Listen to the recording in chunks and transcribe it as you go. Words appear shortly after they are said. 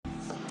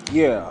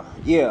Yeah.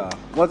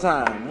 One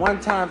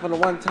time for the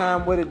one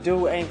time. What it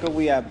do, Anchor?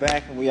 We are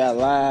back and we are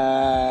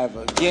live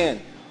again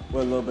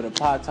with a little bit of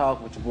pot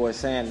talk with your boy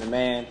Sam the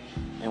Man.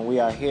 And we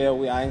are here.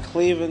 We are in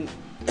Cleveland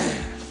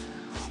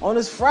on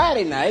this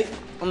Friday night.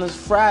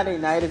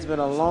 It's been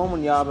a long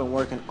one. Y'all been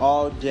working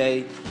all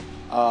day.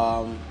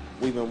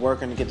 We've been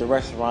working to get the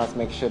restaurants,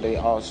 make sure they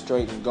all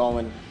straight and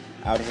going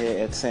out here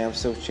at Sam's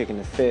Silk Chicken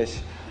and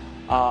Fish.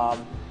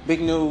 Big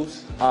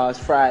news, it's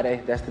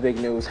Friday, that's the big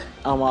news.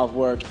 I'm off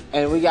work,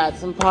 and we got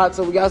some pots,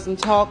 so we got some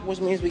talk, which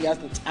means we got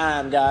some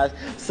time, guys.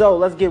 So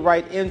let's get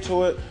right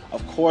into it.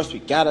 Of course, we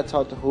gotta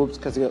talk to hoops,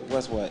 because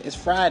guess what? It's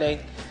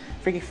Friday.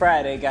 Freaky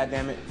Friday,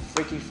 goddammit.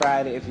 Freaky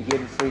Friday. If you're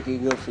getting freaky,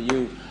 good for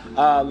you.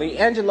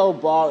 LiAngelo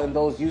Ball and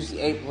those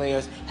UCA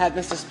players have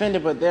been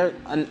suspended, but they're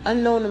an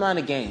unknown amount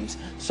of games.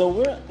 So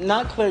we're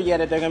not clear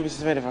yet if they're going to be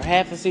suspended for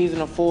half a season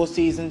or full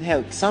season.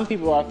 Hell, some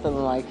people are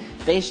feeling like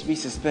they should be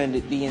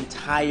suspended the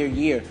entire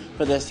year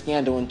for their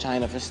scandal in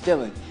China for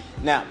stealing.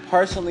 Now,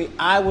 personally,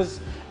 I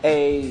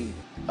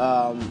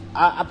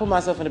put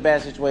myself in a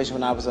bad situation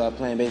when I was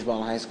playing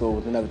baseball in high school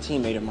with another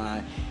teammate of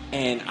mine,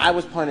 and I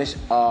was punished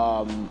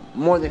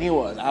more than he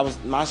was.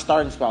 My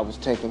starting spot was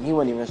taken. He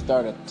wasn't even a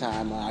starter at the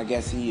time. I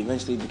guess he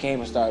eventually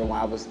became a starter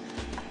while I was,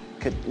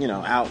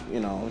 out,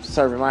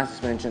 serving my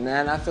suspension.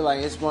 And I feel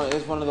like it's one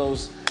of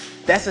those.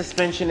 That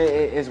suspension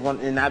is one,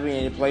 and not being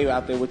able to play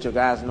out there with your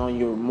guys, knowing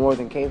you're more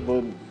than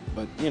capable,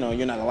 but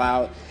you're not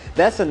allowed.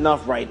 That's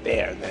enough right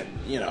there. That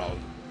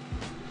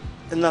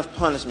enough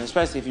punishment,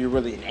 especially if you're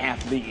really an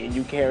athlete and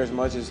you care as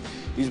much as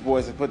these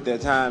boys have put their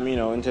time,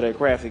 into their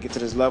craft to get to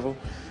this level.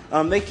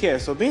 They care.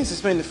 So being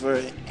suspended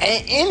for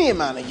any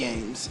amount of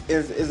games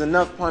is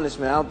enough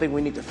punishment. I don't think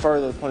we need to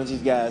further punish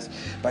these guys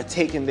by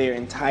taking their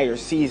entire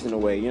season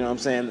away. You know what I'm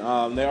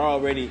saying? They're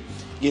already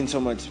getting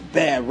so much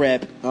bad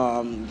rep.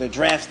 The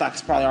draft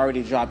stock's probably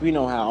already dropped. You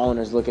know how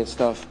owners look at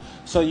stuff.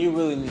 So you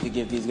really need to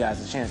give these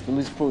guys a chance to at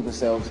least prove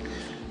themselves,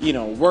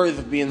 worthy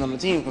of being on the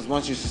team, because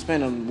once you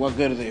suspend them, what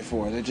good are they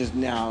for? They're just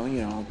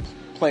now,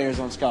 players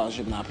on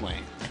scholarship not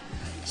playing.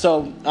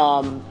 So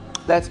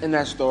that's in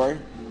that story.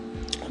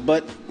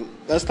 But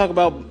let's talk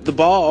about the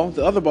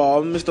other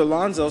ball, Mr.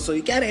 Lonzo. So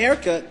he got a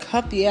haircut,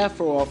 cut the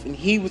afro off, and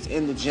he was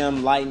in the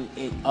gym lighting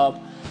it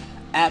up,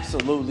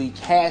 absolutely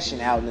cashing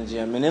out in the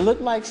gym. And it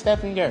looked like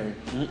Stephen Curry.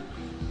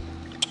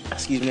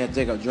 Excuse me, I had to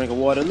take a drink of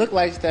water. It looked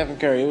like Stephen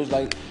Curry. It was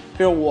like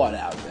pure water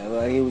out there.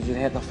 Like he was just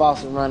had the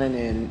faucet running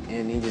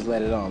and he just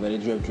let it on, let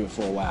it drip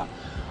for a while.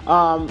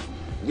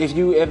 If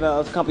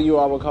a couple of you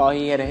all recall,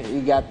 he had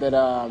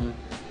a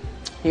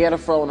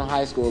fro in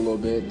high school a little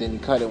bit. Then he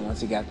cut it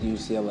once he got to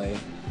UCLA.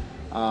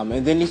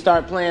 And then he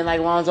started playing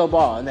like Lonzo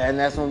Ball, and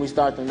that's when we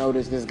start to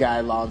notice this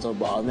guy Lonzo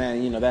Ball. And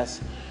then that's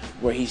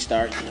where he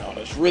starts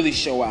to really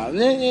show out. And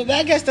then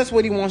I guess that's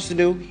what he wants to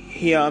do.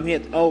 He had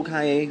the old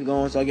Kanye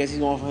going, so I guess he's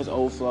going for his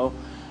old flow.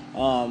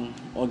 Or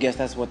I guess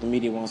that's what the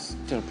media wants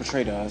to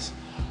portray to us.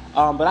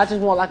 But I just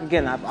want, I've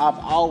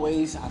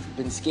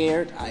been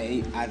scared.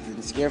 I've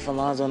been scared for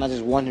Lonzo, and I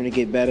just want him to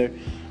get better.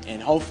 And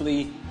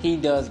hopefully he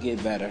does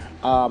get better.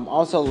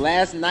 Also,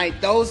 last night,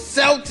 those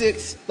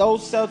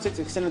Celtics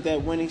extended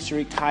that winning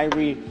streak.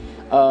 Kyrie,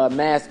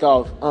 mask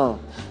off.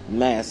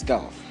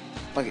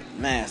 Fuck it,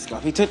 mask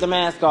off. He took the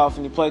mask off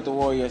and he played the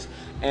Warriors.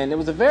 And it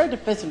was a very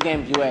defensive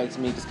game, if you ask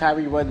me, because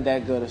Kyrie wasn't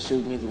that good at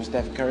shooting. Neither was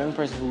Stephen Curry. The only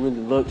person who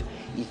really looked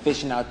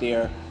efficient out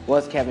there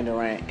was Kevin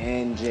Durant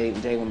and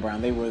Jaylen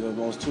Brown. They were the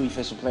most two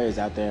efficient players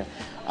out there.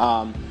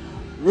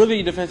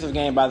 Really defensive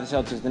game by the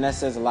Celtics, and that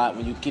says a lot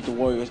when you keep the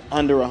Warriors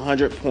under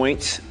 100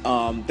 points.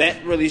 That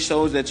really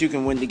shows that you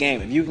can win the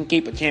game. If you can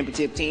keep a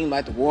championship team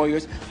like the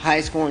Warriors,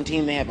 high-scoring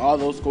team, they have all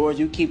those scores,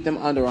 you keep them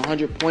under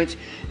 100 points,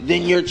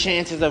 then your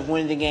chances of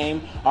winning the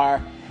game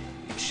are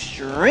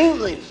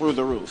extremely through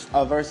the roof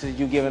versus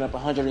you giving up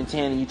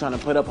 110 and you trying to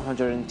put up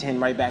 110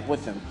 right back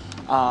with them.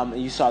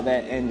 You saw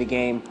that in the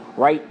game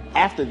right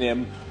after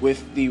them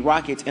with the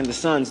Rockets and the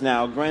Suns.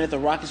 Now, granted, the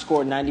Rockets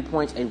scored 90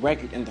 points, a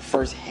record in the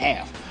first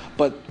half.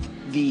 But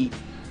the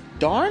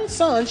darn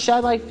Suns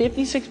shot like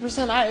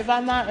 56%. If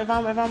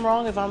I'm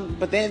wrong,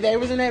 but they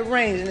was in that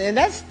range, and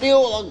that's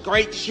still a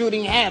great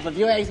shooting half. If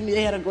you ask me,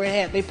 they had a great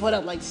half. They put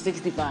up like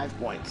 65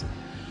 points.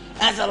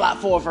 That's a lot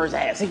for a first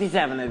half,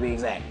 67 to be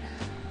exact.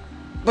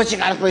 But you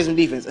gotta play some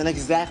defense, and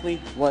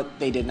exactly what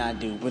they did not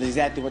do, but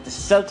exactly what the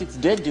Celtics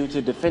did do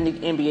to defending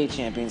NBA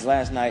champions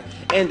last night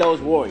and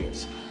those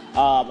Warriors.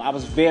 I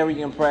was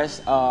very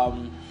impressed.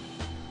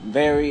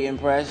 Very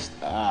impressed.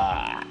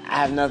 I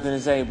have nothing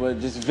to say, but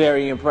just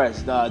very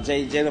impressed.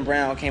 Jaylen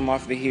Brown came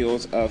off the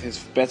heels of his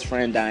best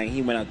friend dying.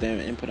 He went out there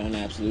and put on an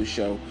absolute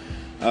show.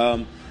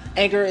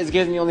 Anchor is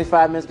giving me only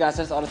 5 minutes, guys.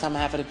 That's all the time I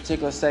have for this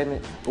particular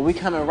segment. But we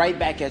coming right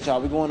back at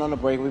y'all. We're going on a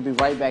break. We'll be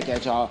right back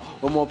at y'all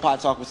with more Pot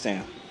Talk with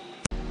Sam.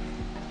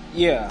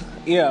 Yeah,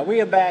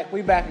 we are back.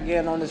 We back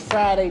again on this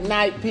Friday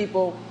night,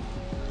 people.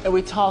 And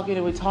we're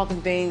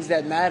talking things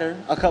that matter.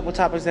 A couple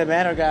topics that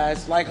matter,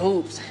 guys, like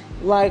hoops.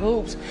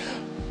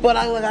 But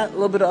I got a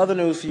little bit of other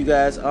news for you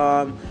guys.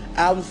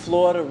 Out in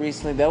Florida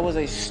recently, there was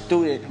a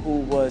student who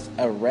was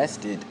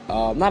arrested.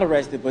 Not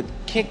arrested, but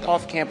kicked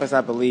off campus,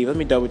 I believe. Let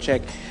me double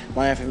check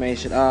my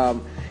information.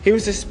 He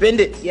was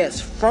suspended,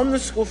 yes, from the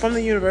school, from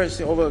the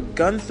university over a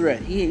gun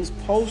threat. He was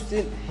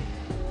posted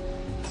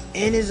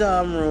in his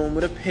room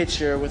with a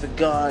picture with a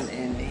gun,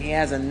 and he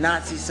has a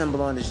Nazi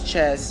symbol on his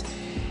chest.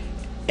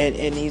 And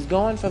he's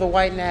going for the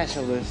white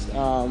nationalists.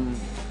 And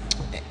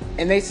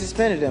they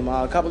suspended him.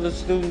 A couple of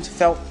students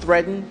felt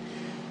threatened.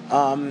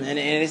 And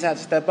they decided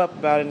to step up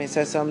about it, and they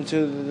said something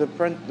to the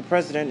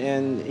president,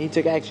 and he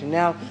took action.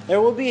 Now,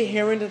 there will be a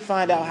hearing to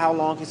find out how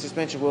long his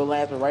suspension will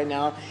last, but right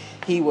now,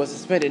 he was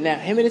suspended. Now,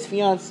 him and his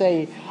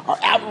fiancée are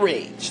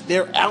outraged.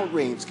 They're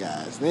outraged,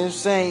 guys. They're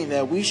saying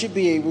that we should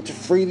be able to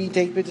freely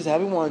take pictures how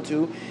we want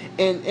to,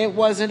 and it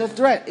wasn't a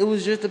threat. It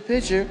was just a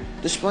picture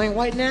displaying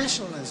white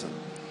nationalism.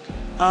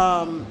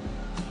 And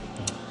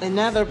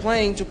now they're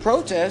planning to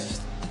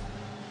protest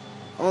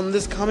on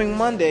this coming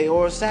Monday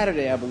or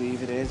Saturday, I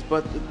believe it is.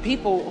 But the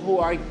people who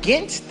are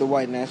against the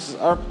white nationalists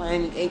are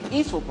planning a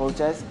peaceful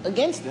protest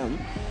against them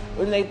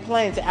when they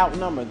plan to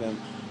outnumber them.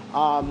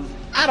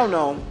 I don't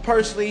know.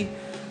 Personally,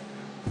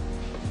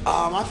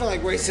 I feel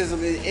like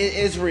racism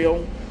is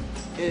real.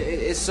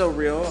 It's so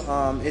real.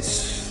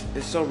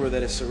 It's so real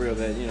that it's surreal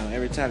that,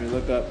 every time you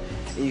look up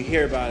and you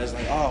hear about it, it's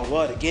like, oh,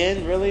 what,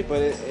 again? Really?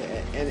 But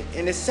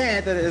and it's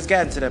sad that it's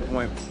gotten to that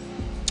point.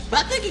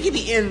 But I think it could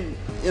be in,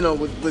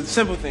 with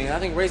simple things. I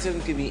think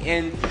racism could be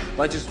in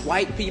by just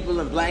white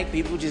people and black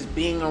people just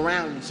being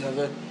around each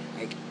other,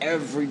 like,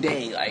 every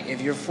day. Like,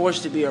 if you're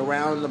forced to be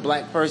around a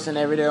black person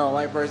every day or a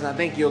white person, I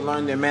think you'll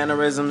learn their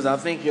mannerisms. I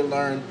think you'll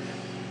learn,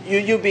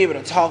 you'll be able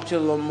to talk to a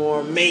little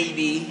more,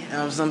 maybe.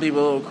 Some people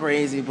are a little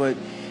crazy, but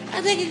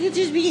I think it could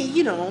just be,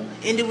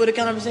 ended with a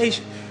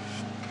conversation.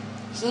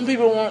 Some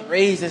people weren't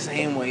raised the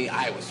same way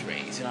I was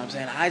raised, you know what I'm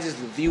saying? I just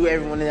view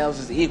everyone else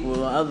as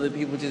equal. Other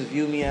people just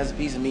view me as a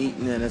piece of meat,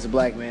 and then as a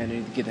black man,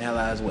 you get the hell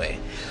out of his way.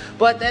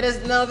 But that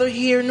is neither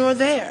here nor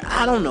there.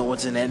 I don't know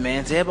what's in that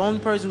man's head. The only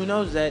person who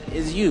knows that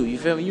is you. You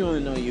feel me? You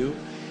only know you.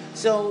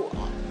 So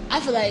I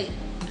feel like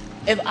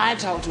if I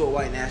talk to a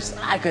white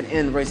nationalist, I could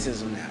end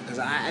racism now. Because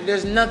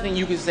there's nothing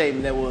you can say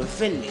that will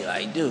offend me.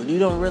 Like, dude, you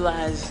don't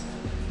realize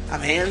I'm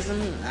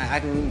handsome,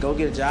 I can go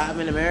get a job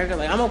in America.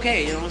 Like, I'm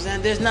okay, you know what I'm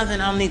saying? There's nothing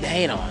I don't need to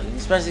hate on,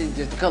 especially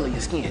just the color of your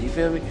skin, you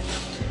feel me?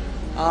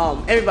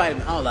 Everybody,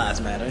 all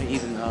lives matter,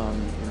 even,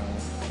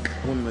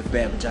 women with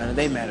bad vagina,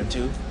 they matter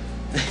too.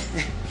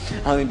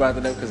 I only brought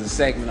that up because the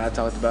segment I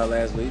talked about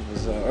last week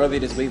was,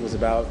 earlier this week, was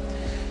about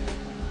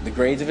the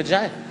grades of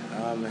vagina,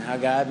 and how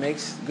God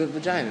makes good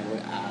vagina.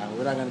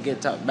 We're not going to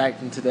get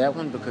back into that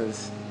one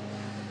because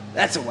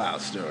that's a wild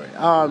story.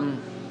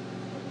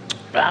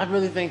 But I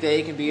really think that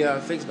it can be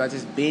fixed by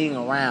just being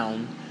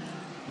around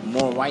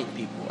more white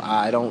people.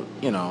 I don't,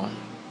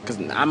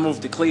 because I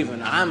moved to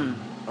Cleveland. I'm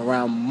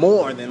around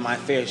more than my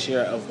fair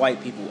share of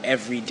white people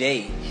every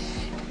day.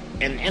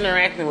 And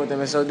interacting with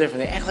them is so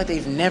different. They act like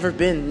they've never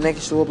been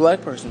next to a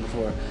black person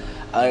before.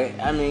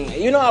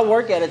 I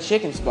work at a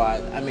chicken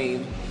spot.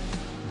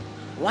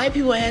 White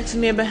people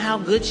asking me about how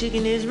good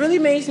chicken is really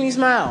makes me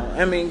smile.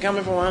 Coming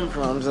from where I'm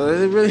from, so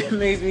it really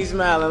makes me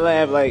smile and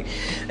laugh. Like,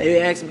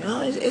 they ask me,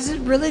 oh, is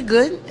it really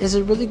good? Is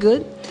it really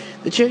good?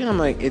 The chicken, I'm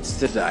like, it's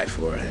to die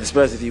for,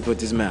 especially if you put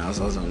this mild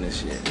sauce on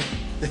this shit.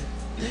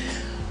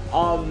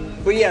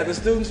 But yeah, the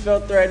students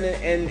felt threatened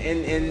and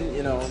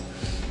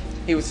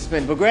he was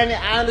suspended. But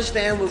granted, I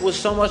understand with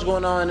so much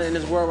going on in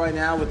this world right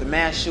now with the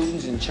mass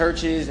shootings in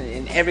churches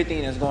and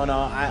everything that's going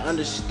on, I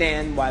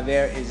understand why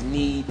there is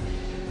need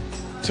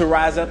to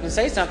rise up and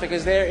say something,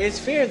 because there is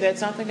fear that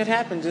something could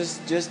happen. I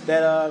just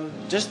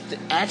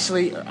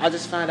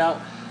found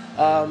out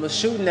a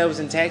shooting that was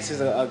in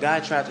Texas. A guy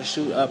tried to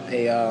shoot up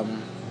I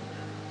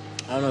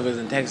don't know if it was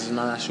in Texas, I'm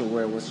not sure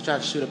where it was. He tried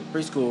to shoot up a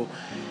preschool,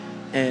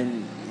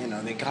 and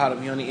they caught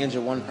him. He only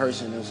injured one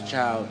person. It was a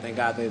child. Thank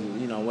God that it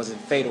wasn't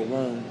a fatal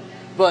wound.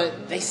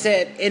 But they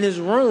said in his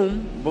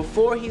room,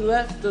 before he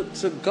left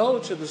to go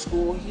to the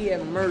school, he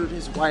had murdered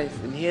his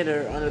wife and hid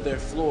her under their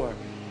floor.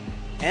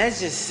 And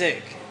that's just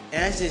sick.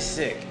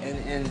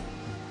 And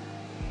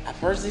I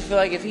personally feel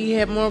like if he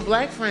had more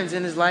black friends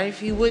in his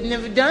life, he wouldn't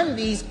have done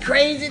these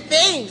crazy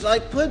things.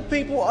 Like, put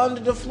people under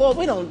the floor.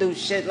 We don't do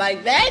shit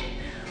like that.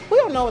 We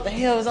don't know what the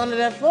hell is under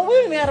that floor. We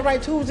don't even have the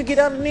right tools to get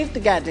underneath the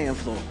goddamn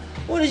floor.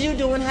 What is you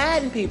doing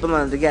hiding people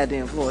under the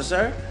goddamn floor,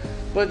 sir?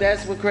 But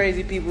that's what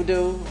crazy people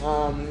do.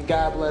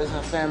 God bless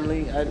her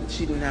family.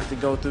 She didn't have to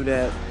go through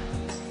that.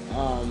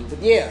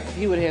 But yeah, if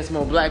he would have had some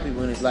more black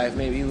people in his life,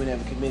 maybe he wouldn't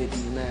have committed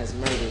these mass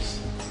murders.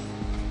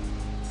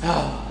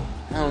 I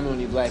don't know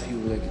any black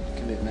people that could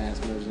commit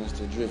mass murders unless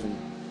they're driven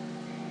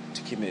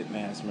to commit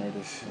mass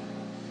murders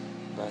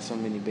by so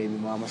many baby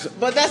mamas.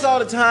 But that's all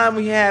the time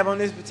we have on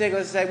this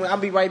particular segment. I'll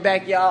be right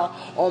back, y'all,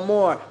 on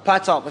more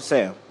Pot Talk with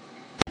Sam.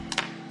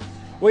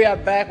 We are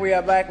back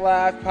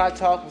live. Pot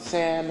Talk with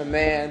Sam, the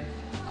man.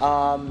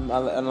 On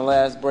the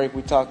last break,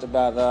 we talked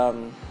about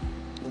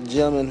the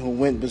gentleman who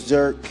went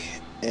berserk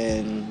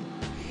and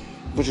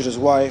butchered his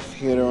wife,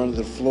 hid her under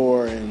the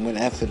floor, and went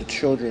after the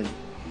children.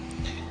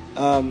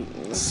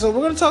 So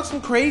we're going to talk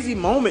some crazy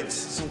moments,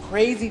 some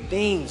crazy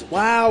things,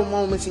 wild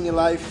moments in your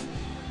life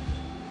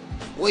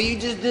where you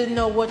just didn't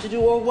know what to do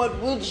or what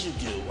would you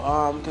do.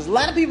 Because a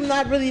lot of people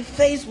not really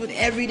faced with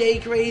everyday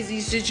crazy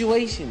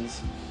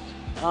situations.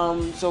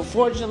 So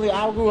fortunately,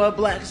 I grew up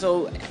black,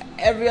 so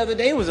every other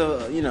day was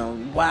a,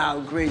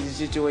 wild, crazy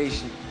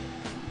situation.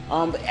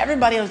 But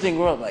everybody else didn't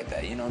grow up like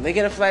that. They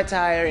get a flat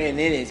tire and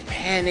it is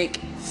panic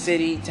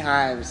city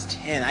times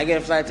 10. I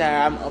get a flat tire,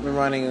 I'm up and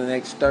running in the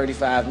next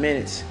 35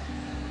 minutes,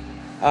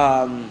 to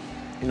an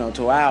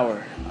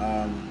hour.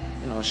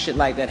 Shit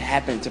like that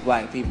happened to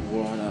black people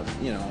growing up.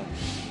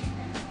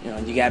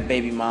 You got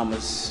baby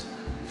mamas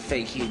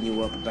fake hitting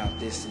you up about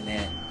this and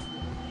that.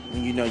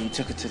 When you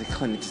took her to the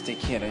clinic to take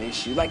care of the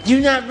issue. Like,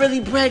 you're not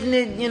really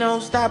pregnant,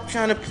 stop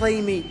trying to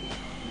play me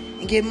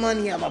and get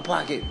money out of my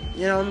pocket,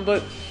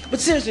 But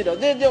seriously, though,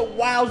 there are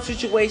wild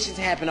situations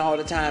happen all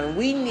the time. And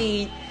we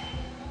need,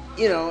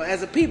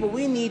 as a people,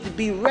 we need to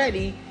be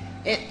ready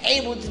and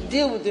able to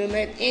deal with them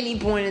at any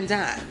point in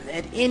time.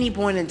 At any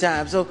point in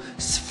time. So,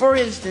 for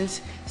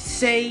instance,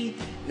 say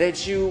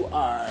that you're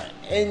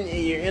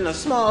in a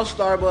small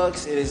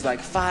Starbucks. It is like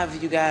 5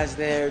 of you guys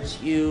there.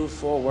 It's you,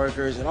 4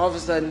 workers. And all of a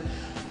sudden,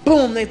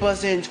 boom, they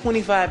bust in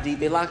 25 deep.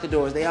 They lock the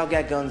doors. They all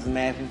got guns and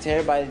masks. And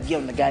everybody get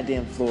on the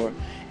goddamn floor.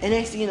 And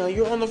next thing you know,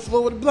 you're on the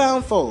floor with a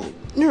blindfold.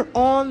 You're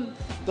on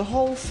the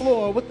whole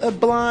floor with a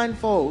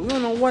blindfold. You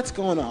don't know what's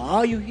going on.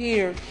 All you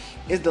hear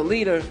is the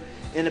leader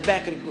in the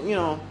back of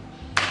the,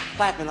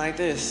 clapping like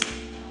this.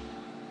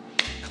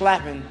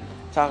 Clapping,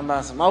 talking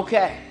about some,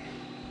 okay.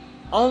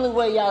 Only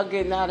way y'all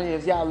getting out of here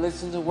is y'all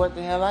listen to what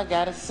the hell I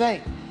gotta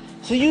say.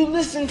 So you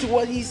listen to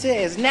what he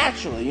says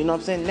naturally, you know what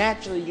I'm saying?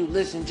 Naturally you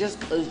listen just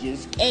because you're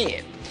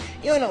scared.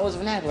 You don't know what's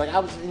gonna happen. Like, I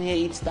was in here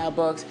eating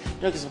Starbucks,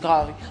 drinking some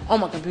coffee, on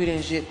my computer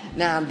and shit.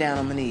 Now I'm down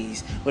on my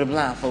knees with a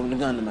blindfold and a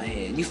gun to my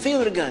head. You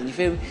feel the gun, you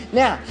feel me?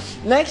 Now,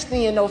 next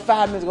thing you know,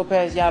 5 minutes go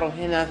past, y'all don't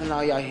hear nothing.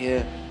 All y'all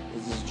hear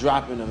is this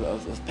dropping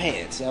of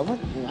pants.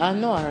 I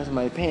know I heard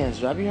somebody's pants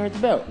drop. You heard the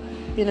belt.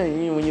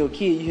 When you're a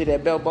kid, you hear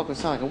that belt buckle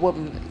sound like a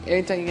whooping.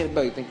 Every time you hear the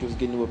belt, you think you was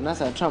getting whooped. And that's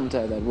how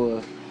traumatized I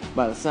was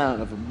by the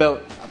sound of a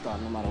belt. I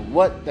thought no matter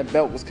what, that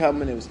belt was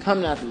coming, it was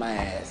coming out of my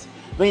ass.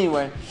 But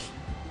anyway,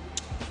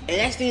 and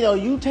next thing you know,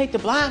 you take the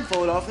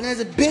blindfold off and there's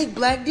a big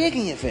black dick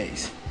in your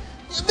face.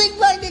 A big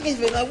black dick in your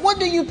face. Like,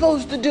 what are you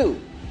supposed to do?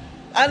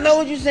 I know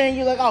what you're saying.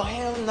 You're like, oh,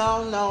 hell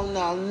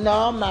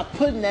no, I'm not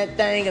putting that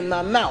thing in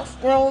my mouth.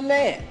 Grown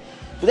man.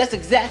 But that's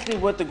exactly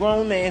what the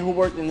grown man who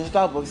worked in the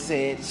Starbucks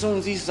said as soon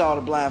as he saw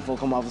the blindfold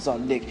come off and saw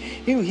the dick.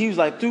 He was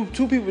like two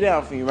people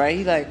down from you, right?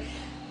 He like,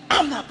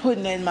 I'm not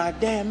putting that in my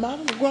damn mouth.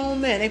 I'm a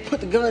grown man. They put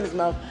the gun in his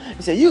mouth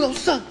and said, you gonna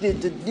suck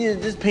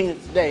this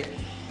penis today.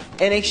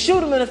 And they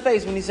shoot him in the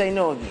face when he say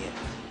no again.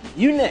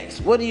 You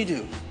next. What do you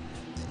do?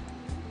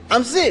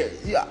 I'm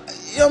serious. You know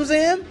what I'm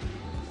saying?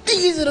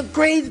 These are the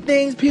crazy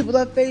things people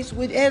are faced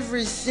with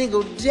every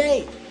single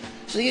day.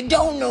 So you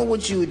don't know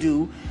what you would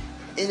do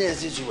in that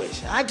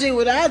situation. I tell you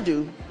what I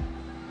do.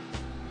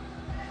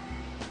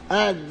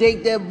 I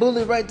take that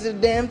bullet right to the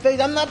damn face.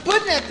 I'm not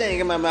putting that thing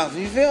in my mouth.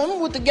 You feel me? I'm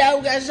with the guy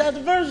who got shot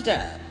the first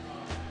time.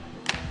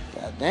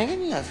 God dang it,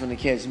 you're not finna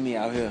catch me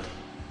out here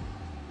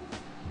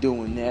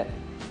doing that.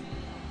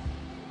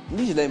 At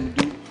least let me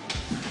do.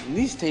 At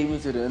least take me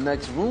to the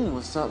next room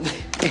or something.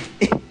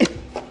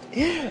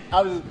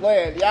 I was just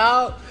playing,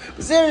 y'all.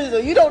 But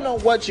seriously, you don't know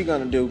what you're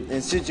gonna do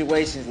in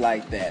situations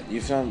like that. You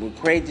feel me? With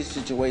crazy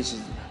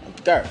situations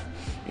of earth.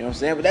 You know what I'm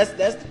saying? But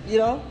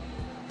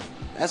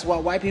that's why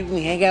white people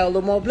hang out with a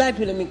little more black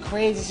people. I mean,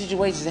 crazy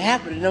situations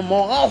happen to them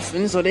more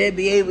often, so they'll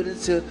be able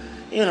to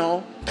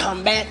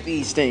combat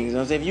these things. You know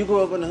what I'm saying? If you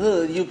grew up in the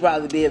hood, you'll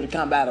probably be able to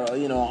combat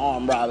an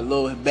armed robber a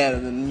little bit better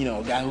than,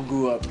 a guy who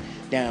grew up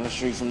down the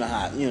street from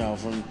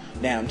from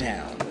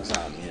downtown or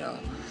something,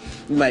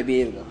 You might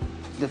be able to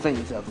defend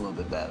yourself a little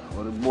bit better.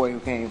 Or the boy who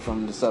came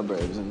from the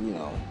suburbs and,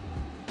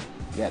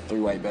 got 3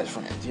 white best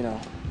friends,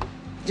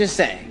 Just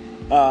saying.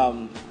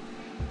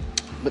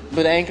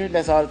 But Anchor,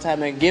 that's all the time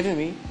they're giving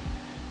me.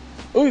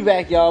 We'll be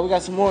back, y'all. We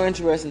got some more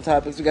interesting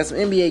topics. We got some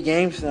NBA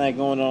games tonight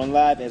going on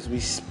live as we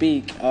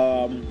speak.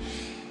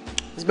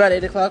 It's about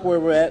 8 o'clock where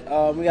we're at.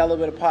 We got a little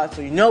bit of pot,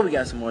 so we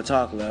got some more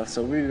talk left.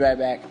 So we'll be right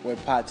back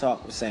with Pot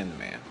Talk with Sam the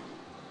Man.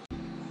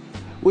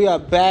 We are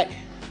back.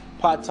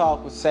 Pot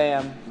Talk with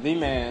Sam the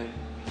Man.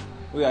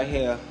 We are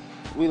here.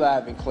 We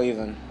live in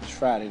Cleveland. It's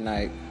Friday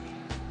night.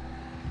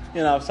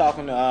 I was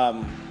talking to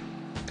a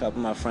couple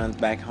of my friends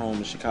back home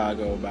in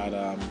Chicago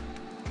about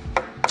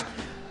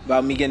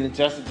me getting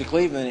adjusted to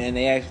Cleveland, and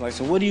they asked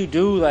so what do you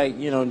do?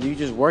 Do you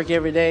just work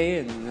every day?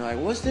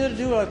 And what's there to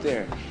do out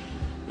there?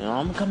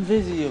 I'm gonna come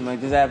visit you. I'm like,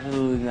 there's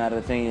absolutely not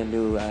a thing to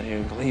do out here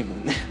in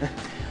Cleveland,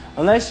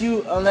 unless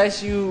you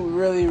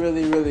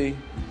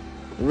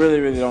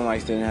really don't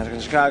like staying in the house. In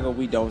Chicago,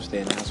 we don't stay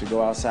in the house. We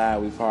go outside,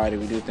 we party,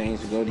 we do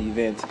things, we go to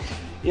events.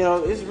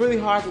 It's really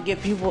hard to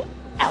get people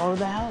out of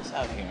the house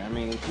out here. I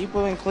mean,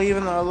 people in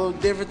Cleveland are a little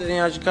different than they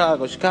are in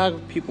Chicago. Chicago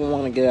people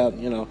want to get out,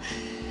 they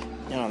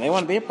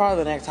want to be a part of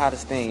the next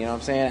hottest thing, you know what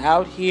I'm saying?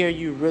 Out here,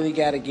 you really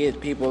got to get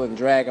people and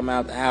drag them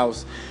out the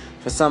house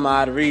for some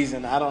odd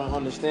reason. I don't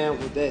understand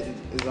what that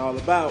is all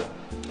about.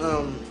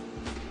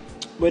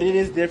 But it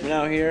is different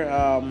out here.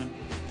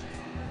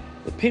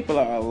 The people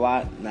are a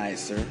lot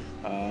nicer.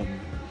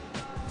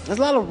 There's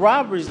a lot of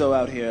robberies though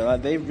out here.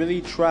 Like, they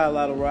really try a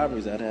lot of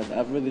robberies out here.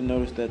 I've really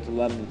noticed that a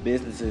lot of the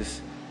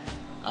businesses,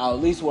 at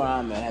least where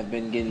I'm at, have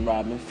been getting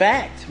robbed. In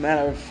fact,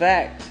 matter of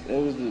fact, there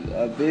was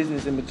a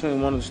business in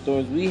between one of the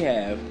stores we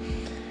have.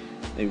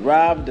 They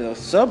robbed the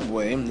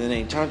Subway, and then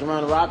they turned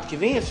around and robbed the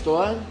convenience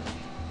store.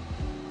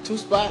 2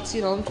 spots,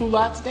 2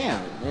 lots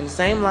down. In the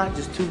same lot,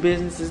 just 2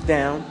 businesses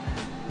down.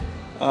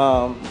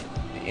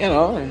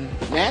 And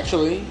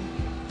naturally,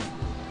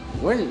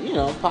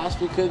 we're,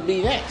 possibly could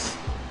be next.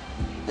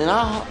 And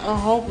I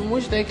hope and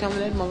wish they come to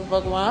that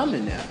motherfucker while I'm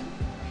in there.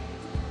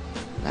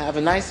 I have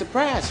a nice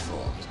surprise for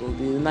them. It's going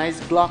to be a nice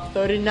Glock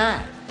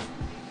 39.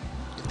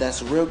 If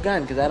that's a real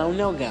gun, because I don't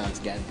know guns,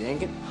 god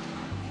dang it.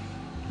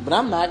 But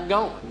I'm not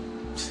going.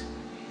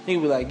 He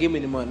be like, give me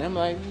the money. I'm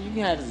like, you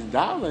can have this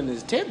dollar in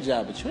this tip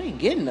job, but you ain't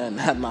getting nothing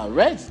out of my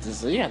register,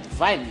 so you have to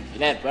fight me for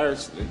that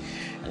personally.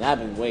 And I've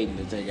been waiting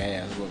to take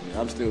ass with me.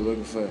 I'm still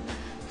looking for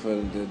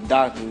the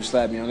doctor who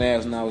slapped me on the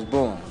ass when I was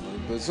born.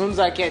 But as soon as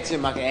I catch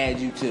him, I can add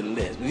you to the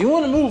list. But if you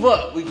want to move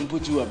up, we can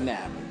put you up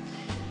now.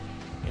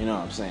 But, you know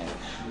what I'm saying?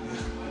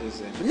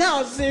 But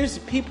no,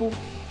 seriously, people,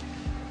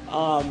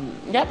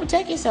 you gotta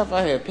protect yourself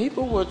out here.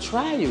 People will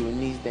try you in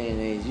these day and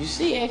age. You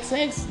see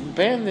XX,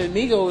 apparently the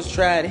Migos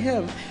tried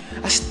him.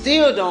 I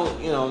still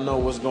don't, know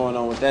what's going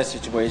on with that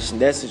situation.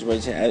 That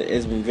situation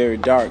has been very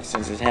dark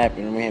since it's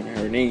happened. We haven't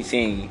heard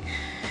anything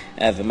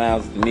out of the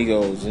mouths of the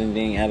Migos,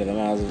 anything out of the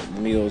mouths of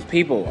the Migos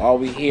people. All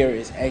we hear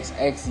is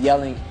XX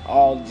yelling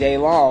all day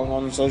long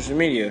on social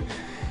media.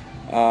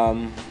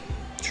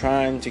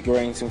 Trying to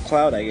gain some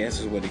clout, I guess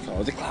is what he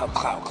calls it. Clout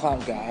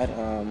god.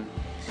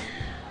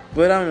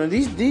 But I don't know,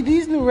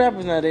 these new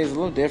rappers nowadays are a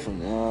little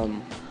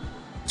different.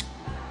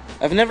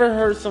 I've never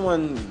heard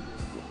someone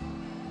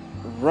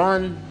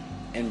run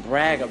and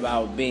brag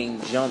about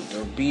being jumped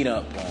or beat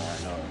up on, or,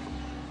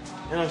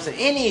 you know what I'm saying,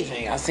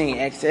 anything. I've seen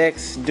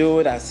XX do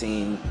it, I've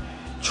seen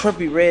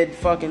Trippie Redd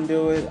fucking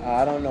do it.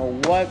 I don't know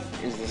what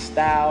is the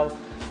style.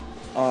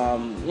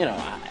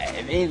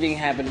 If anything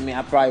happened to me,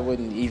 I probably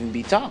wouldn't even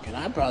be talking.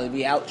 I'd probably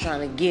be out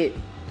trying to get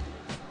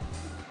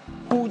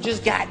who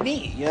just got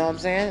me. You know what I'm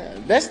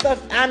saying? That stuff,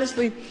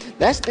 honestly,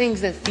 that's things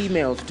that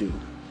females do.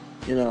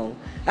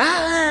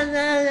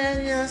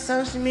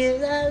 Social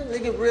media, they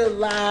get real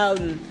loud,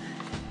 and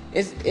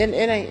it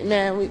ain't,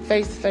 man. We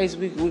face to face,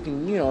 we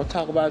can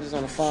talk about this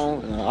on the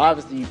phone.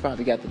 Obviously, you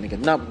probably got the nigga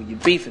number who you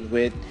beefing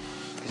with,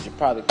 because you're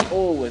probably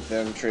cool with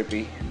them,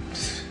 Trippy.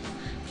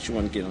 But you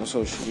want to get on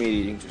social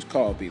media, you can just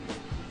call people.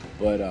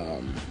 But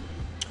I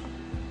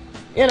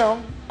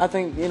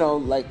think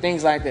like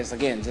things like this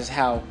again, just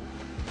how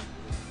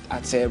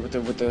I'd say with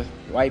the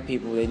white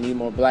people, they need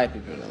more black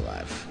people in their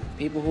life.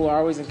 People who are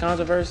always in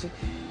controversy.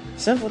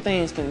 Simple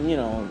things can, you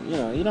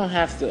don't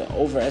have to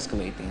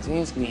over-escalate things.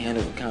 Things can be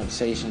handled with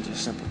conversation,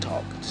 just simple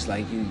talk. Just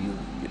like you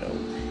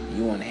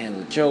want to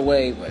handle it your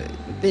way, but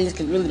things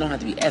really don't have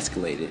to be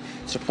escalated.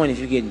 To the point if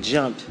you get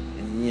jumped,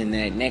 and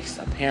that next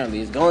apparently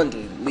is going to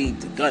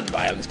lead to gun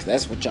violence, because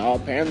that's what y'all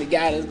apparently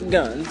got is the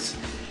guns.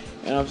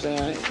 You know what I'm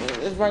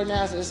saying? Right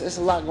now, it's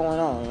a lot going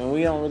on, and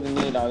we don't really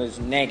need all this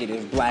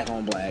negative black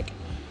on black.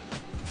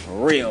 For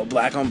real,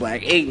 black on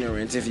black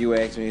ignorance, if you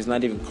ask me. It's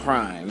not even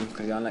crime,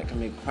 because y'all not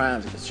committing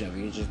crimes against each other.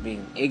 You're just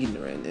being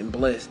ignorant and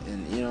blessed,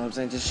 and you know what I'm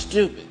saying, just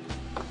stupid.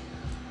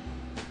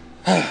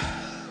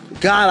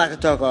 God, I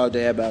could talk all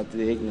day about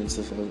the ignorance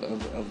of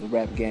the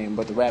rap game,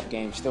 but the rap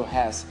game still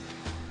has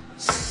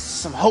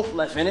some hope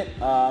left in it.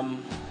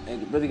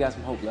 It really got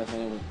some hope left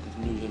in it with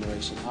the new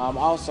generation.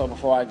 Also,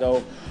 before I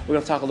go, we're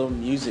gonna talk a little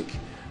music.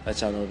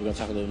 Let y'all know we're gonna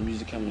talk a little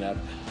music coming up.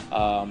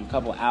 A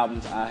couple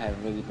albums I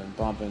have really been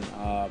bumping.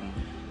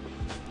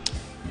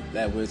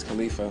 That Wiz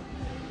Khalifa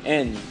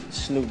and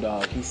Snoop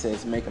Dogg. He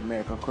says, "Make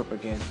America Crip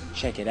Again."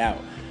 Check it out.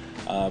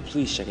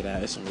 Please check it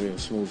out. It's some real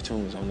smooth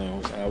tunes on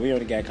those. We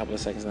only got a couple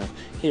of seconds left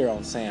here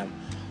on Sam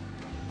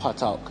Pot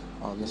Talk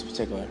on this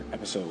particular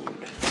episode.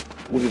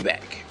 We'll be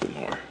back with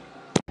more.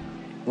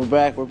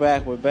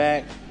 We're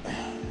back.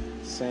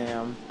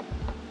 Sam,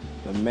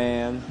 the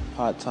man,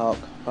 Pot Talk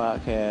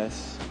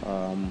podcast.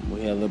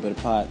 We had a little bit of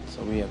pot,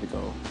 so we had to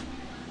go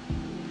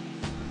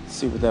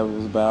see what that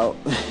was about.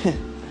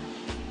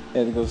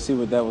 Had to go see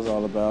what that was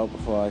all about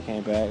before I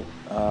came back.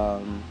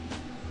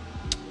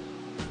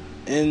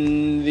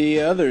 In the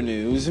other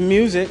news,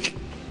 music.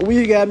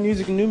 We got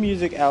new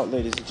music out,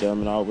 ladies and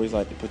gentlemen. I always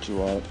like to put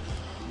you all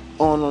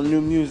on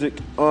new music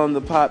on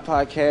the Pot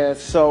Podcast.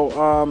 So,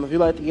 if you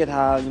like to get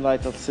high and you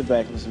like to sit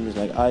back and listen to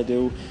music like I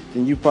do,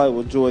 then you probably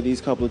will enjoy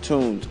these couple of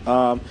tunes.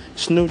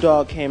 Snoop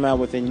Dogg came out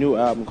with a new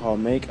album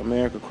called Make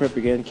America Crip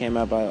Again. Came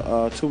out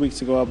about 2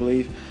 weeks ago, I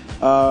believe.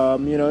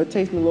 It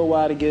takes me a little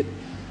while to get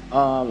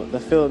the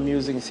feel of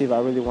music and see if I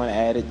really want to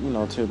add it,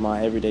 to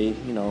my everyday,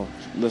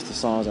 list of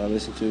songs I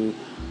listen to.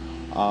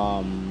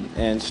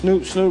 And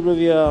Snoop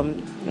really,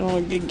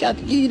 got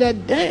to give you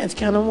that dance,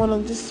 kind of want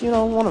to just,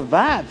 want a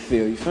vibe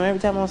feel. You feel me? Every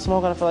time I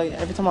smoke, I feel like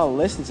every time I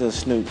listen to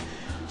Snoop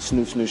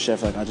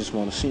Chef, like I just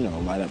want to,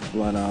 light up the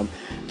blunt.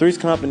 Three's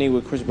Company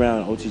with Chris Brown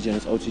and O.T.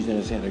 Jennings. O.T.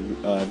 Jennings had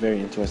a very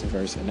interesting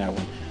verse in that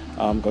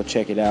one. Go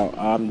check it out.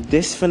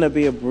 This finna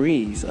be a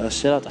breeze.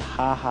 Shout out to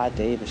Ha Ha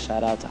Davis.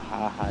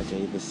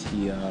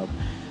 He out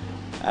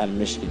of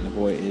Michigan. The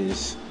boy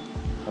is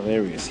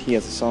hilarious. He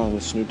has a song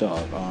with Snoop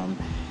Dogg.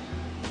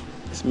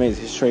 It's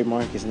amazing. His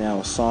trademark is now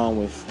a song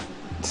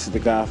with the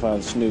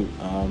Godfather Snoop.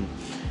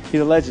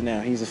 He's a legend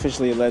now. He's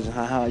officially a legend.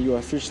 Ha, you are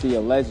officially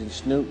a legend,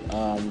 Snoop.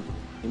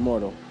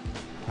 Immortal.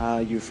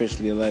 You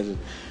officially a legend.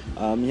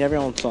 You have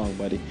your own song,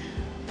 buddy.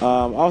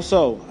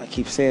 Also, I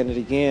keep saying it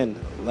again.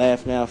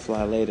 Laugh Now,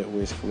 Fly Later.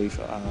 Wiz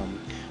Khalifa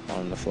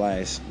on the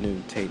flyest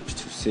new tapes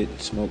to sit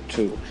and smoke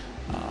too.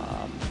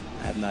 I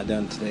have not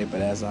done it today,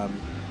 but as I'm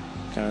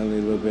currently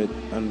a little bit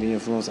under the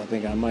influence, I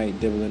think I might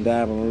dibble and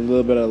dabble on a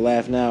little bit of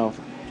Laugh Now,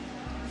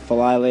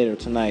 Fly Later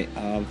tonight.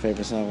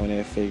 Favorite song when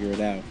they figure it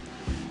out.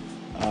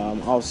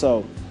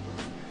 Also,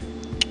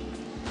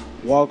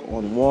 Walk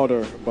on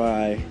Water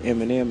by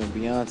Eminem and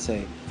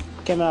Beyonce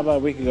came out about a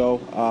week ago.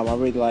 I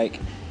really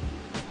like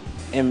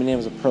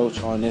Eminem's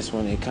approach on this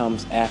one. It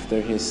comes after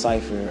his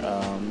cipher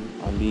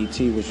on BET,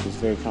 which was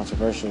very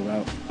controversial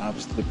about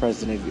obviously the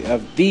president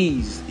of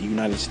these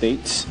United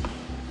States.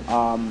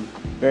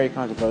 Very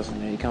controversial.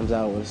 And he comes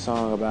out with a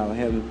song about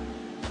him.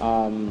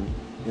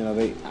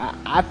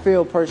 I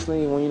feel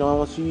personally when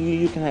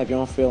you can have your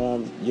own feel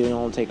on your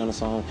own take on the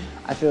song.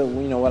 I feel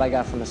what I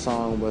got from the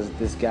song was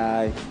this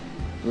guy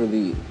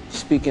really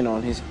speaking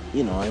on his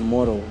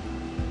immortal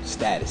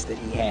status that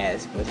he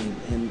has, but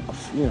him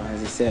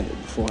as he said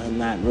before, him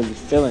not really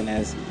feeling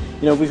as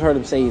we've heard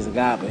him say he's a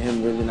god, but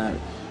him really not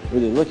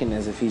really looking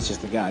as if he's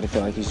just a god. I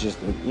feel like he's just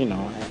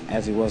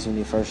as he was when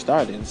he first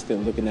started, and still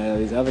looking at all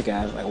these other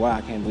guys like, wow,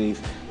 I can't believe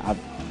I've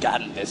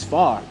gotten this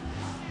far.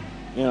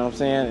 You know what I'm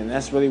saying? And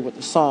that's really what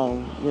the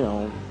song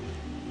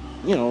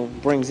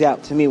brings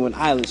out to me when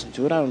I listen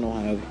to it. I don't know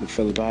how other people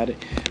feel about it,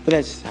 but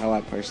that's just how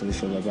I personally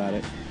feel about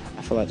it.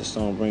 I feel like the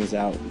song brings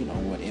out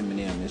what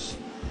Eminem is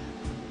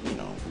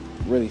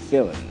really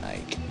feeling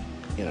like.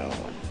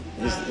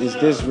 Is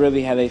this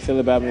really how they feel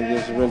about me?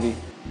 Is this really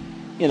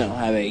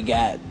how they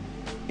got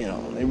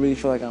they really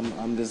feel like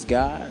I'm this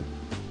guy,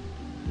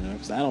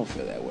 because I don't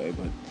feel that way.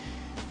 But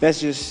that's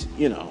just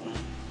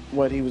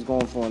what he was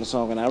going for in the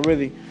song, and I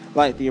really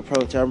like the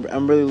approach.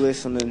 I'm really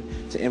listening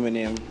to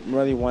Eminem. I'm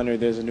really wondering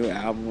if there's a new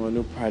album or a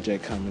new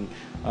project coming.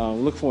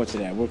 Look forward to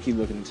that. We'll keep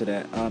looking into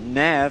that.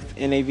 Nav,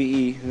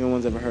 N-A-V-E, no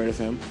one's ever heard of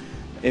him.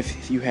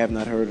 If you have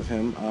not heard of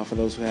him, for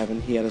those who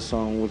haven't, he had a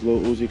song with Lil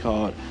Uzi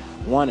called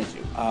Wanted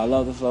You. I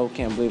love the flow,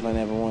 can't believe I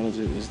never wanted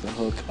you is the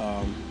hook.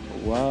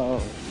 Wow,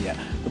 yeah.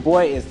 The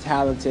boy is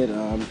talented.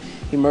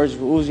 He merged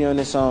with Uzi on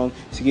this song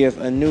to give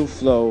a new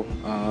flow.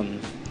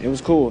 It was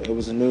cool. It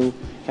was a new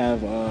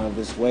kind of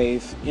this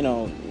wave,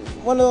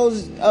 one of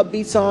those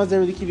upbeat songs that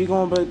really keep you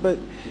going, but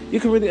you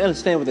can really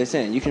understand what they're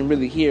saying. You can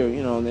really hear,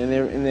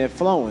 and they're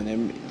flowing,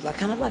 and like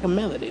kind of like a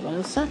melody. Like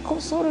it's cool,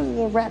 sort of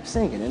a rap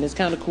singing, and it's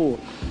kind of cool.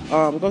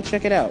 Go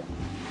check it out.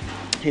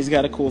 He's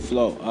got a cool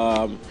flow.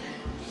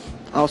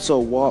 Also,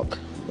 Walk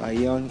by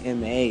Young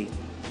M.A.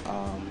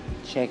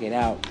 Check it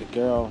out. The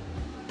girl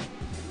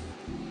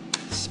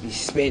be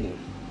spitting.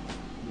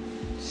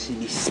 She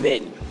be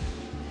spitting.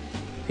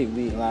 People,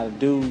 a lot of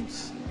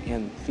dudes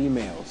and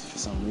females for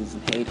some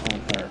reason hate on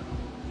her.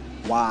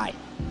 Why?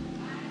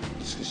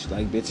 Just 'cause she's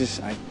like,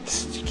 bitches,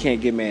 she can't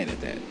get mad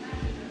at that.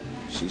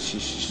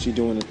 She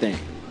doing the thing.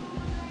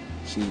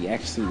 She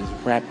actually is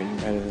rapping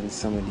better than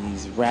some of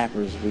these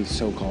rappers we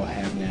so-called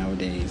have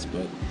nowadays,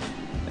 but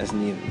that's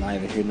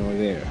neither here nor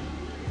there.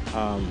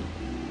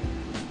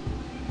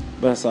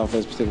 But that's all for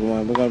this particular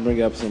one. We're going to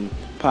bring up some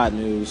pot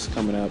news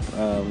coming up.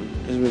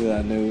 It's really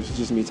not news. It's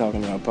just me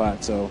talking about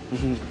pot, so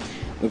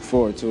look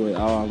forward to it.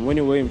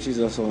 Wendy Williams, she's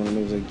also on the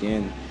news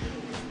again.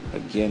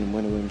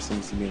 Wendy Williams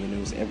seems to be in the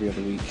news every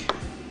other week.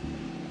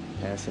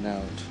 Passing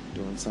out,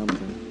 doing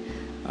something.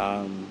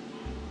 But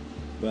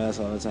that's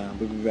all the time.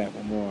 We'll be back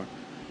with more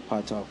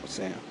Pot Talk with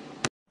Sam.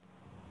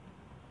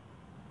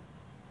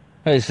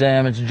 Hey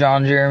Sam, it's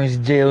John Jeremy's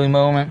Daily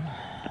Moment.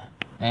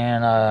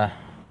 And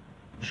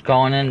just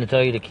calling in to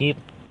tell you to keep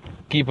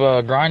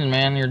grinding,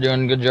 man. You're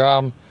doing a good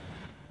job.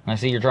 I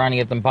see you're trying to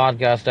get them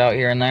podcasts out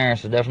here and there,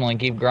 so definitely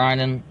keep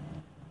grinding.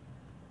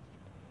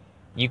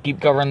 You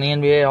keep covering the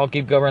NBA, I'll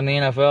keep covering the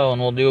NFL,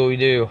 and we'll do what we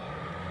do.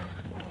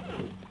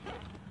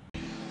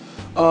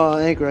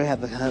 Anchor, I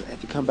have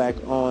to come back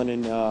on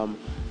and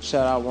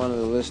shout out one of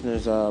the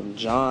listeners,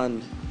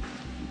 John.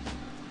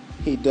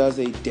 He does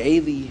a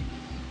daily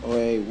or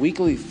a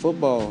weekly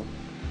football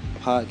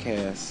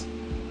podcast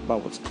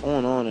about what's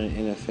going on in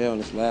the NFL,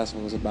 and this last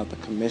one was about the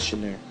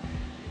commissioner.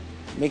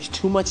 Makes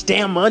too much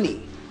damn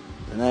money.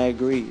 And I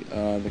agree.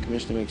 The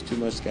commissioner makes too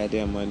much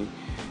goddamn money.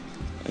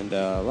 And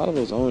a lot of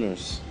those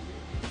owners,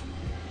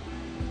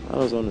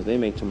 they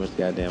make too much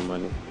goddamn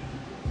money.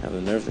 Have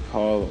the nerve to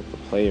call the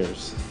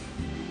players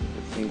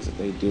things that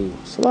they do.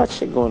 There's a lot of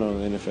shit going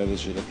on in the NFL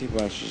this year that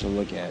people actually should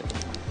look at.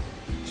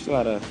 It's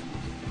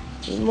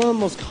one of the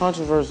most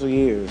controversial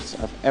years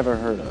I've ever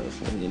heard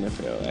of in the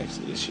NFL,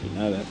 actually, this year.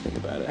 Now that I think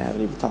about it, I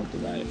haven't even talked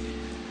about it.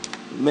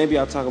 Maybe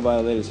I'll talk about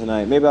it later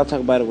tonight. Maybe I'll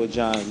talk about it with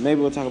John.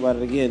 Maybe we'll talk about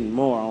it again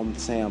more on the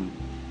Sam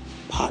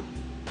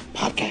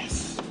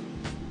podcast.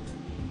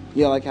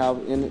 Yeah, like how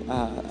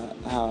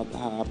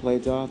I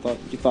played, y'all.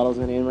 You thought I was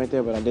gonna end right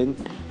there, but I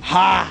didn't.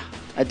 I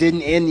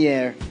didn't end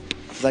there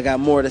because I got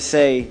more to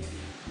say.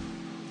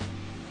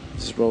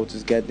 Just rolled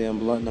this goddamn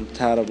blunt, and I'm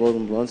tired of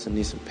rolling blunts. I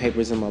need some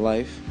papers in my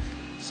life.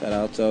 Shout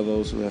out to all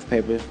those who have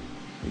paper,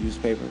 who use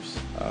papers.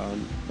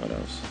 What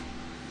else?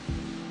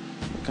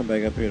 I'll come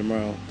back up here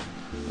tomorrow.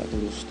 Got a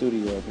little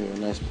studio up here, a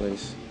nice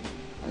place,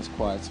 nice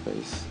quiet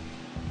space.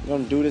 We're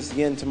gonna do this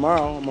again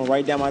tomorrow. I'm gonna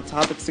write down my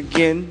topics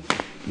again.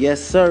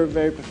 Yes, sir,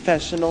 very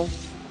professional.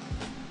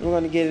 We're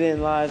gonna get it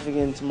in live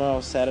again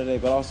tomorrow, Saturday,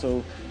 but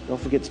also don't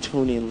forget to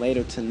tune in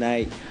later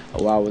tonight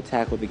while we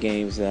tackle the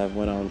games that have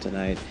went on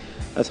tonight.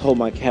 Let's hope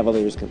my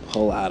Cavaliers can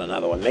pull out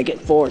another one. Make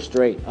it 4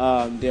 straight.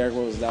 Derrick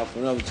Rose is out for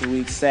another 2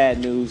 weeks. Sad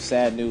news,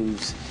 sad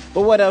news.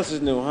 But what else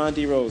is new, huh?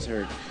 D Rose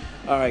hurt.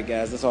 All right,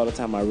 guys, that's all the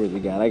time I really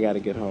got. I gotta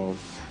get home.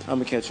 I'm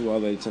gonna catch you all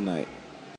later tonight.